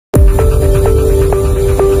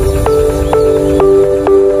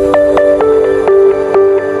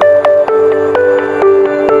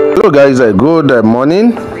Hello guys, good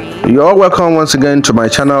morning. You are welcome once again to my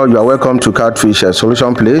channel. You are welcome to Catfish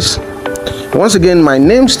Solution Place. Once again, my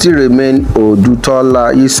name still remain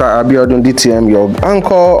Odutola Isa Abiodun DTM, your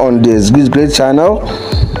anchor on this great channel.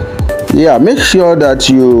 Yeah, make sure that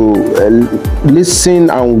you listen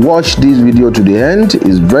and watch this video to the end.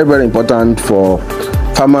 It's very important for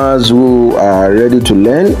farmers who are ready to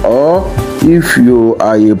learn, or if you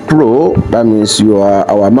are a pro, that means you are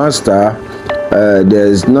our master.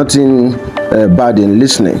 There's nothing bad in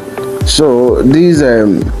listening. So this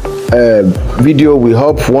video will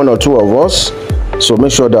help one or two of us, so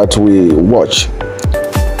make sure that we watch.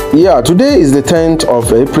 Yeah, today is the 10th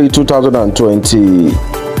of April 2023,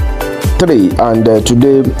 and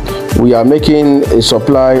today we are making a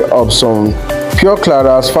supply of some pure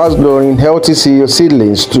claras, fast growing, healthy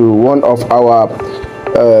seedlings to one of our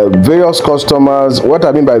various customers. What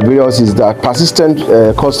I mean by various is that persistent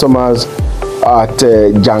customers at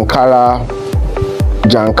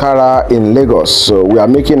Jankara in Lagos. So we are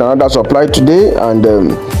making another supply today, and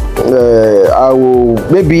I will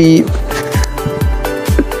maybe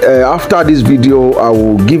after this video I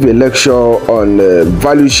will give a lecture on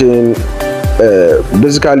value chain,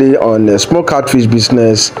 basically on small catfish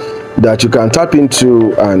business that you can tap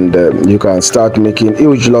into, and you can start making a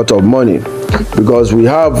huge lot of money, because we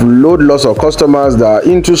have lots of customers that are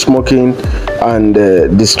into smoking, and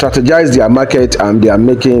they strategize their market and they are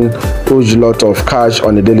making a huge lot of cash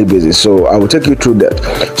on a daily basis. So I will take you through that.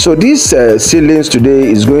 So these seedlings today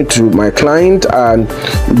is going to my client, and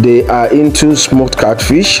they are into smoked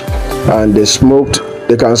catfish, and they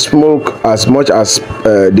can smoke as much as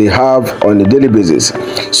they have on a daily basis.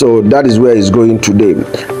 So that is where it's going today.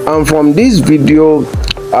 And from this video,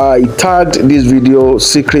 I tagged this video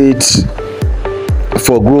 "Secrets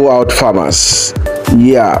for Growout Farmers."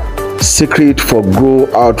 Yeah, secret for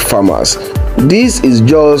Growout farmers. This is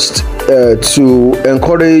just to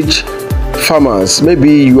encourage farmers.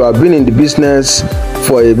 Maybe you have been in the business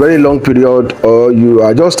for a very long period, or you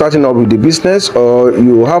are just starting up with the business, or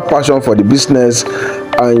you have passion for the business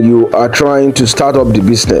and you are trying to start up the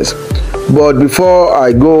business. But before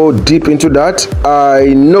I go deep into that,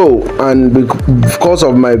 I know, and because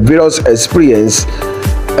of my various experience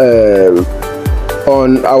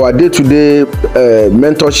on our day-to-day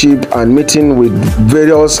mentorship and meeting with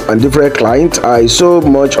various and different clients, I so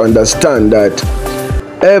much understand that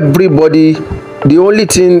everybody, the only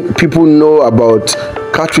thing people know about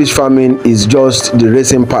catfish farming is just the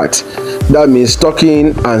raising part. That means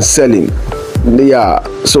stocking and selling. Yeah,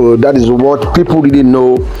 so that is what people really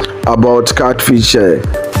know about catfish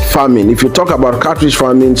farming. If you talk about catfish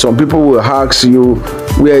farming, some people will ask you,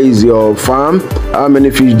 where is your farm, how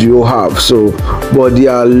many fish do you have? So but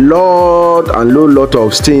there are lot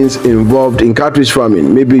of things involved in catfish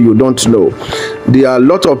farming. Maybe you don't know. There are a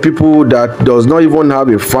lot of people that does not even have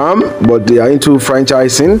a farm, but they are into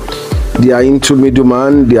franchising, they are into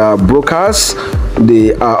middleman, they are brokers,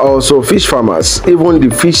 they are also fish farmers. Even the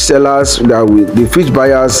fish sellers, the fish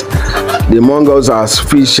buyers, the mongers as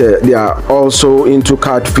fish, they are also into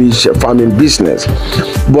catfish farming business.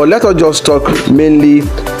 But let us just talk mainly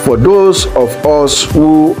for those of us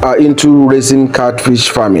who are into raising catfish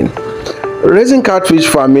farming. Raising catfish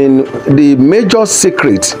farming, the major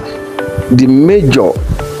secret, the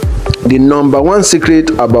number one secret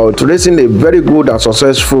about raising a very good and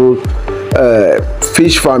successful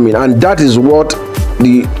fish farming, and that is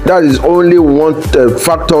only one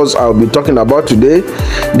factors I'll be talking about today.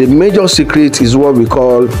 The major secret is what we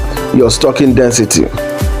call your stocking density.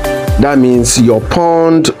 That means your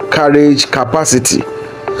pond carriage capacity.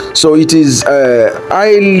 So it is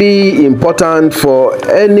highly important for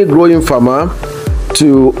any growing farmer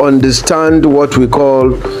to understand what we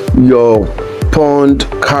call your pond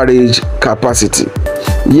carriage capacity.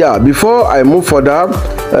 Yeah, before I move further,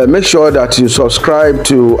 make sure that you subscribe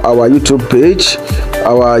to our YouTube page,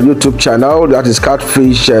 our YouTube channel, that is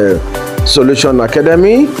Catfish Solution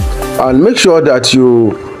Academy, and make sure that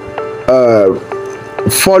you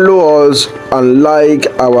follow us and like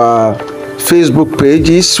our Facebook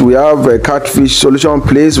pages. We have a Catfish Solution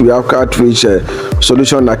Place, we have Catfish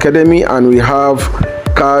Solution Academy, and we have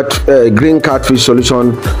Green Catfish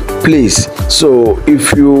Solution Place. So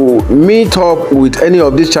if you meet up with any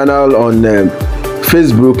of this channel on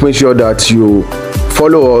Facebook, make sure that you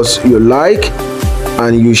follow us, you like,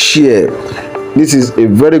 and you share. This is a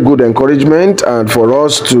very good encouragement, and for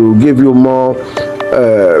us to give you more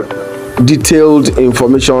detailed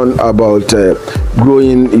information about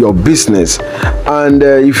growing your business. And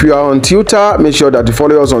if you are on Twitter, make sure that you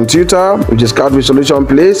follow us on Twitter, which is Catfish Solution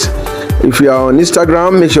Place. If you are on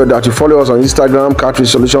Instagram, make sure that you follow us on Instagram,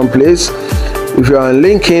 Catfish Solution Place. If you are on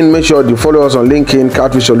LinkedIn, make sure you follow us on LinkedIn,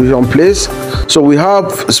 Catfish Solution Place. So we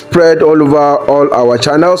have spread all over all our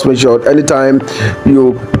channels. Make sure anytime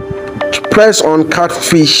you press on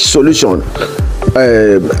Catfish Solution,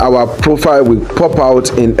 our profile will pop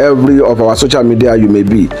out in every of our social media you may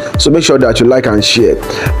be. So make sure that you like and share.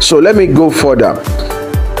 So let me go further.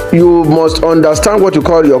 You must understand what you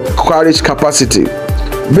call your carriage capacity.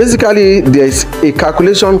 Basically, there is a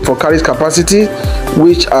calculation for carriage capacity,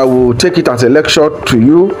 which I will take it as a lecture to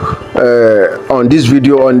you on this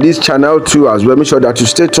video, on this channel too as well. Make sure that you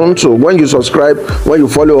stay tuned. So when you subscribe, when you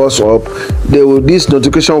follow us up, this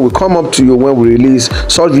notification will come up to you when we release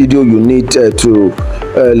such video you need to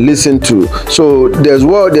listen to. So there's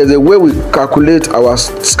a way we calculate our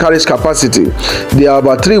carriage capacity. There are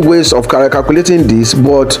about 3 ways of calculating this,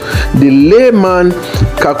 but the layman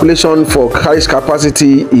calculation for carriage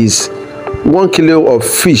capacity is 1 kilo of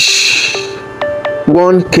fish,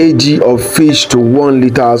 1 kg of fish to 1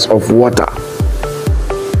 liters of water.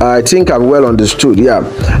 I think I'm well understood. Yeah,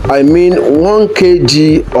 I mean 1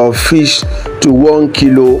 kg of fish to 1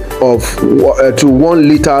 kilo of to 1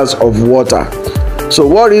 liters of water. So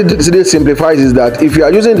what it really simplifies is that if you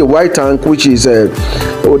are using the white tank, which is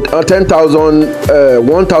 10,000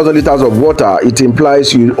 1,000 liters of water, it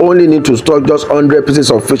implies you only need to stock just 100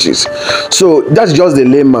 pieces of fishes. So that's just the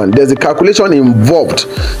layman. There's a calculation involved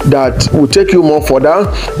that will take you more further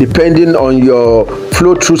depending on your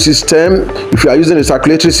flow through system. If you are using a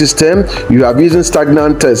circulatory system, you are using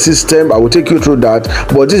stagnant system, I will take you through that.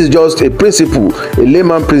 But this is just a principle, a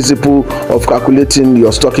layman principle of calculating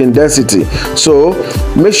your stocking density. So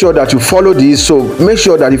make sure that you follow this. So make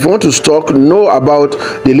sure that if you want to stock, know about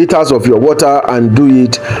the liters of your water and do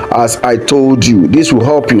it as I told you. This will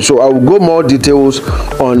help you. So I will go more details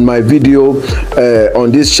on my video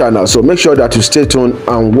on this channel. So make sure that you stay tuned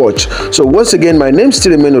and watch. So once again, my name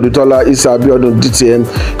still remains Odutola Isabiodun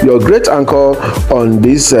DTM, your great anchor on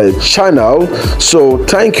this channel. So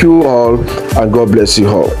thank you all and God bless you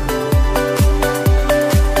all.